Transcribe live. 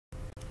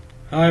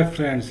Hi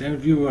friends and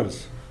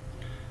viewers,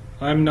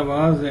 I am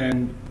Nawaz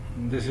and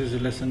this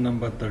is lesson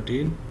number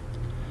 13.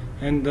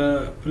 In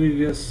the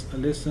previous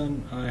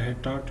lesson I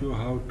had taught you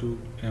how to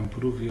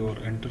improve your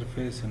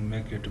interface and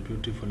make it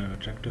beautiful and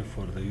attractive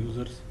for the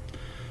users.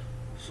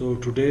 So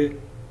today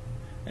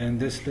in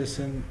this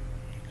lesson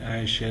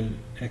I shall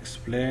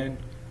explain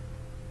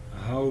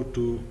how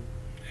to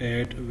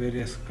add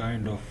various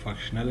kind of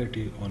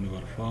functionality on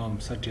your form,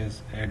 such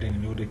as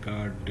adding new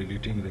record,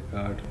 deleting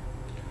record,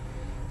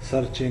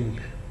 searching,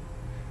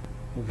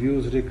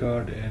 views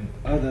record, and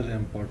other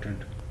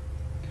important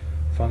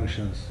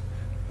functions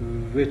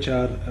which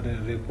are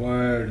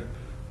required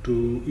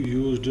to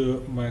use the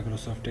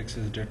Microsoft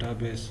Access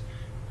database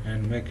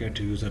and make it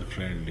user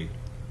friendly.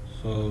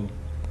 So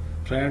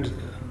friends,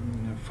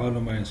 follow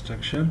my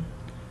instruction.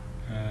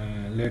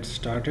 Let's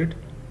start it.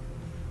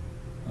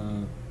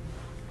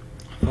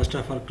 First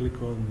of all,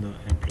 click on the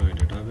employee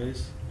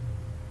database.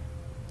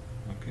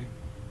 Okay,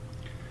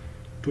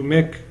 to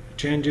make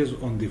changes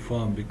on the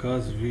form,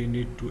 because we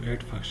need to add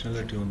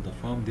functionality on the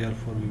form,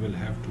 therefore we will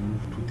have to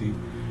move to the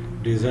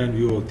design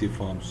view of the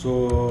form.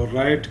 So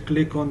right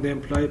click on the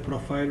employee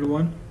profile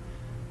one,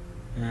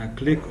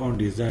 click on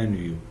design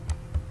view.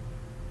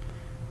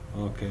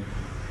 Okay,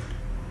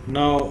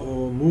 now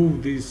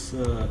move this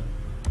to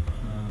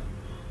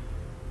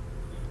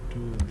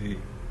the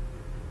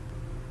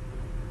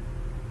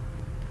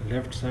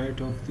left side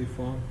of the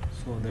form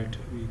so that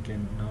we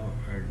can now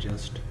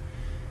adjust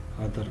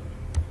other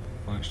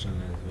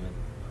function as well.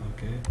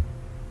 Okay,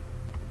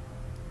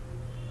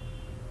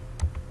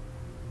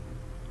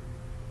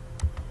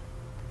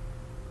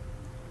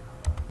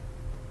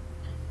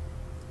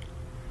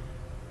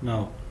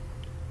 now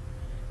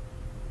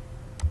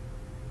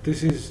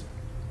this is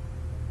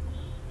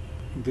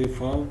the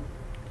form,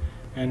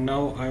 and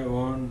now I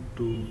want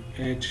to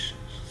add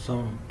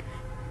some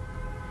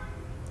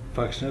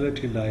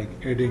functionality like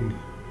adding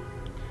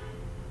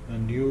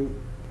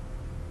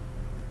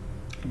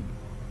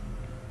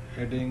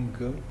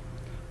a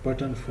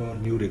button for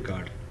new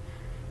record.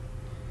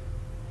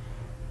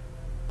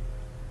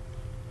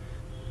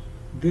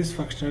 This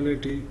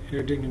functionality,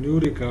 adding new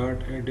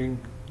record, adding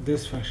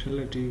this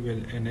functionality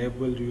will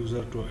enable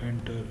user to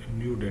enter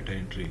new data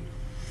entry.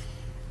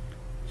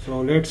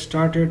 So let's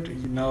start it.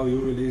 Now you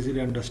will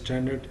easily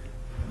understand it.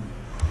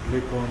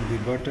 Click on the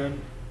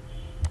button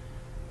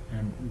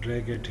and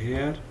drag it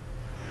here,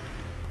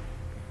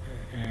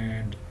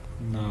 and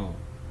now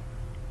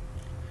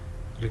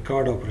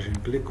record operation,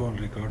 click on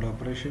record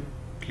operation,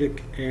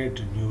 click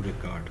add new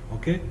record.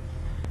 Okay,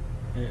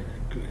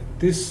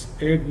 this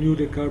add new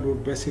record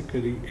would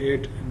basically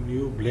add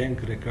new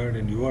blank record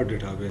in your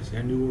database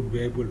and you would be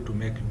able to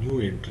make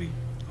new entry.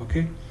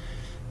 Okay,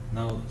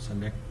 now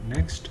select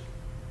next.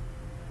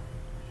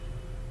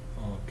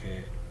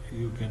 Okay,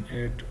 you can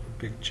add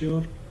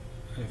picture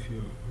if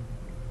you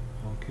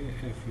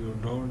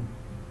don't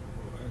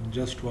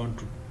just want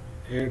to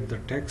add the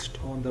text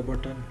on the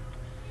button,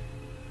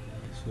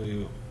 so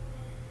you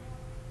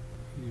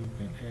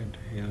can add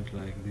here,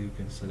 like you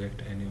can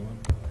select anyone.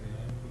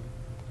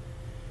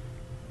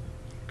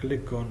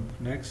 Click on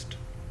next.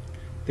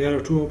 There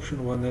are two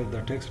options. One is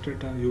the text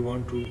data. You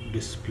want to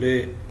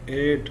display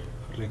add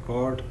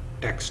record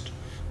text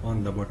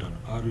on the button,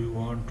 or you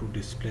want to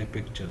display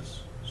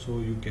pictures, so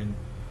you can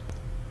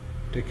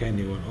take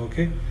anyone.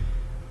 Okay,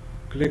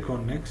 click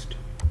on next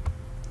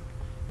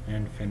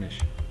and finish.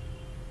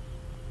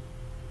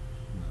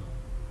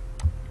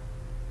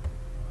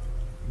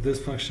 This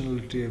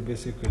functionality is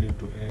basically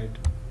to add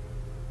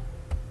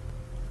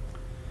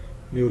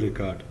new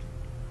record.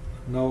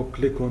 Now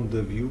click on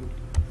the view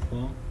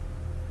form.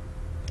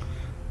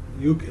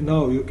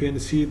 Now you can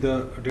see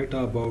the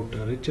data about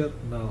Richard.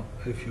 Now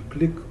if you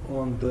click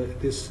on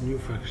this new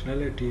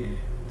functionality,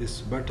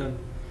 this button,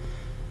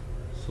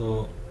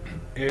 so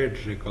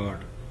add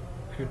record,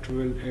 it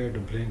will add a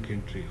blank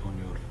entry on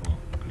your form.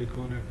 Click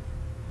on it.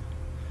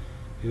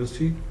 You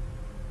see,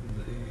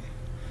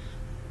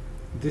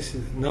 this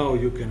is, now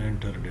you can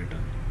enter data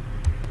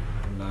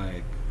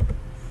like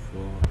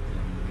for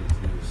this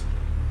is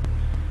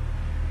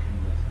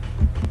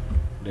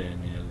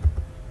Daniel,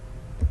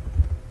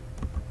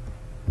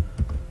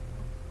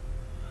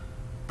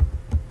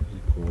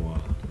 Ricoa,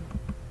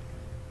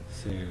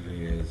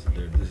 salary is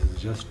that this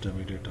is just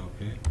dummy data.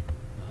 Okay,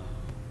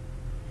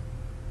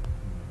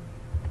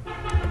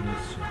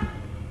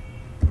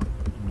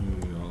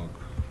 New York,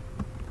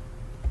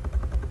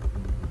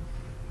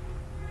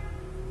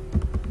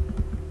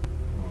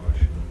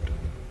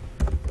 Washington.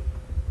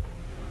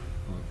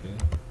 Okay,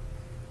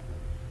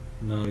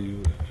 now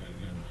you can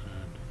add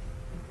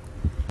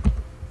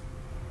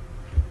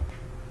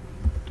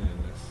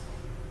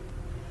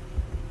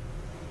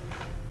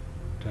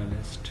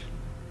Talist.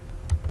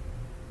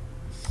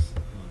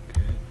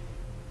 Okay.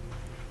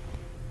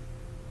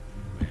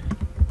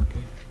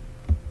 Okay.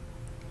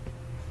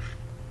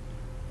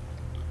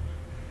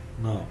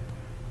 Now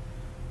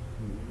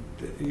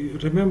you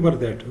remember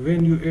that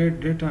when you add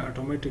data,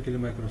 automatically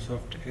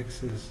Microsoft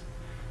Access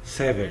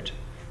save it,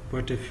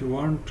 but if you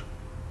want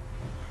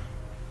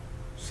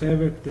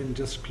save it, then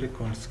just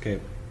click on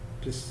escape.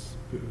 This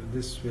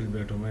will be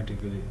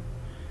automatically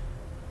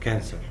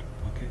cancelled.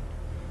 Okay,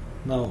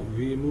 now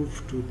we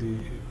move to the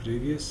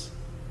previous.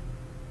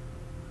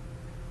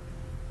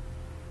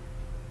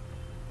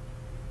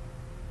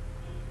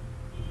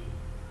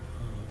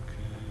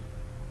 Okay,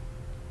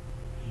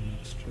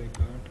 next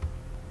record.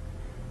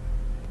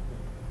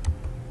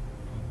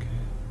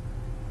 Okay,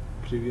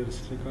 previous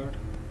record.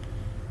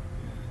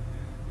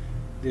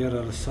 There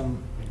are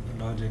some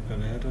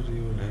logical error.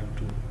 You will have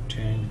to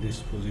change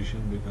this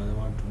position because I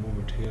want to move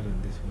it here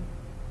and this one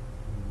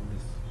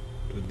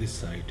to this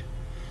side.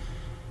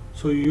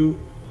 So you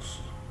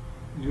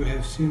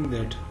have seen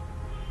that,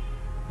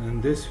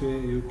 and this way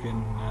you can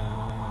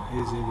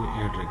easily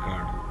add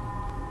record.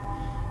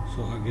 So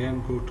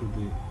again go to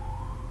the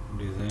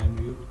design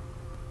view,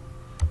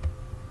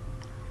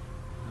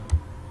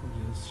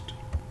 just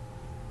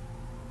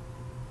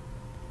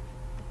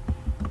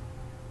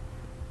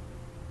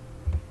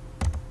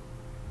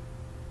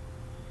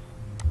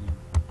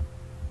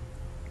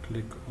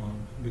click on,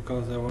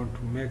 because I want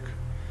to make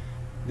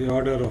the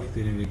order of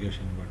the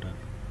navigation button.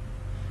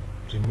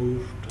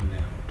 Remove to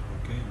layout.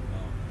 Okay,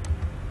 now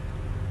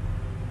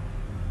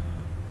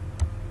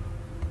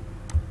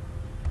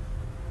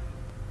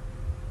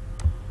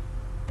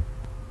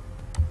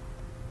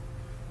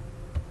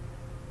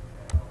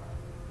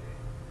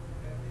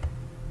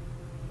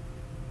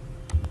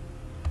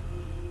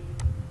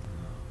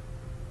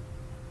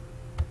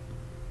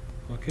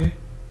okay,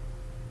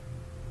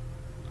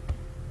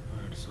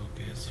 it's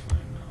okay, it's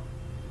fine now.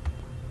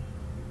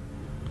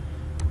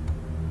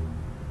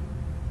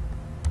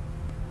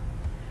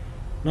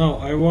 Now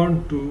I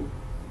want to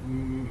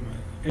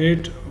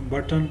add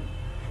button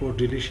for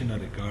deletion a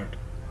record.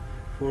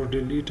 For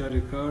delete a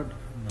record,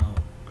 now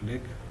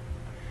click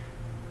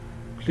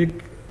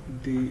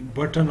the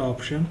button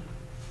option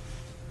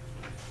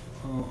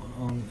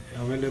on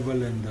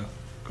available in the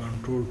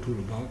control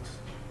toolbox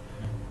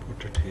and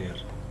put it here.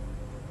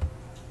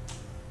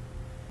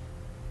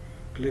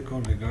 Click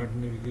on record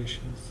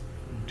navigations,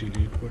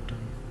 delete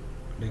button,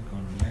 click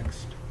on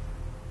next,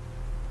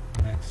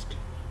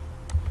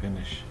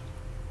 finish.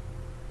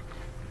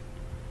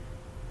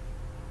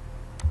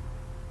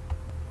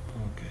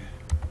 Okay,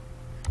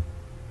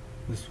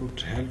 this would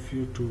help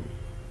you to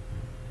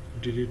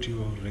delete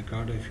your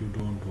record if you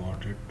don't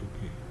want it to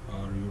be,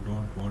 or you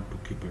don't want to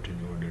keep it in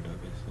your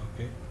database.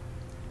 Okay,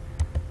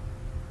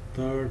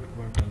 third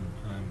button,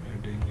 I'm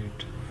adding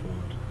it for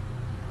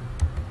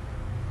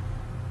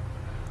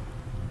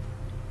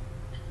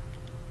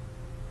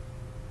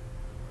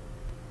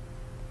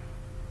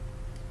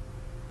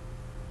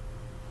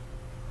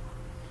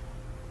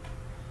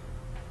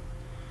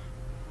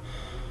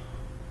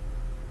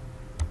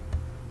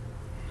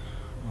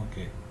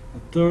okay. The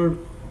third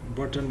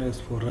button is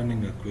for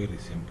running a query.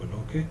 Simple.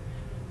 Okay,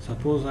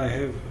 suppose I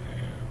have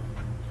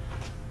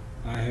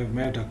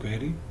made a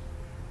query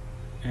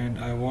and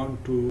I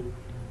want to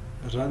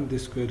run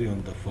this query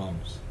on the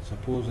forms.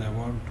 Suppose I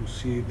want to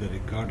see the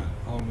record,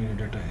 how many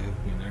data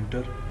have been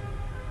entered.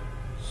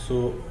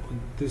 So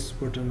this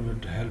button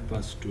would help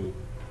us to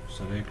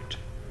select,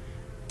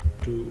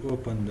 to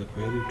open the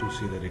query to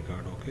see the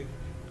record. Okay,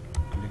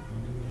 click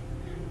on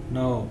it.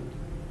 Now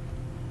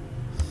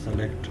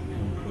select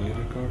employee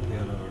record. There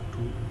are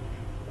two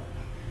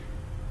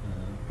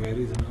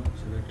queries now.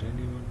 Select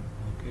anyone.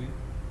 Okay,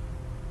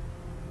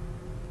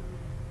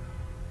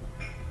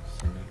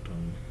 select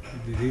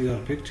only. These are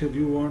picture.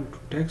 You want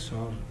text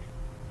or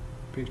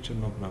picture?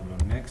 No problem.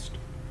 Next,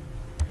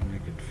 and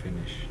make it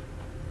finish.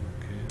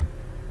 Okay.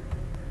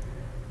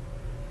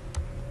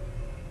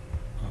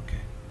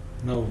 Okay.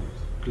 Now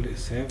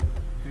save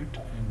it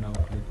and now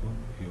click on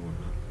view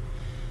order.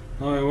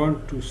 Now I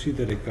want to see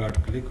the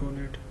record. Click on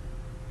it.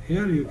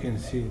 Here you can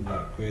see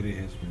the query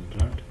has been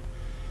run,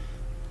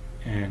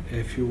 and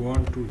if you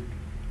want to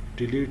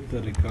delete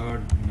the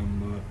record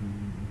number,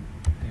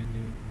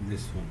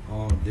 this one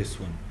or this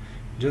one,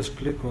 just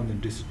click on the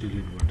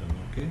delete button.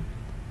 Okay,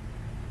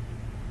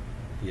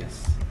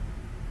 yes.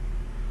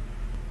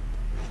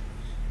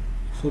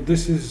 So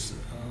this is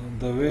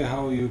the way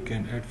how you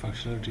can add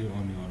functionality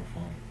on your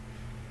form.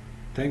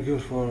 Thank you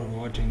for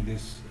watching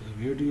this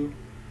video.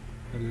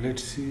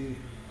 Let's see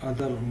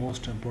other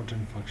most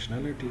important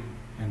functionality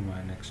in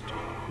my next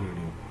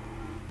video.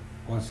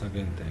 Once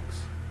again,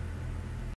 thanks.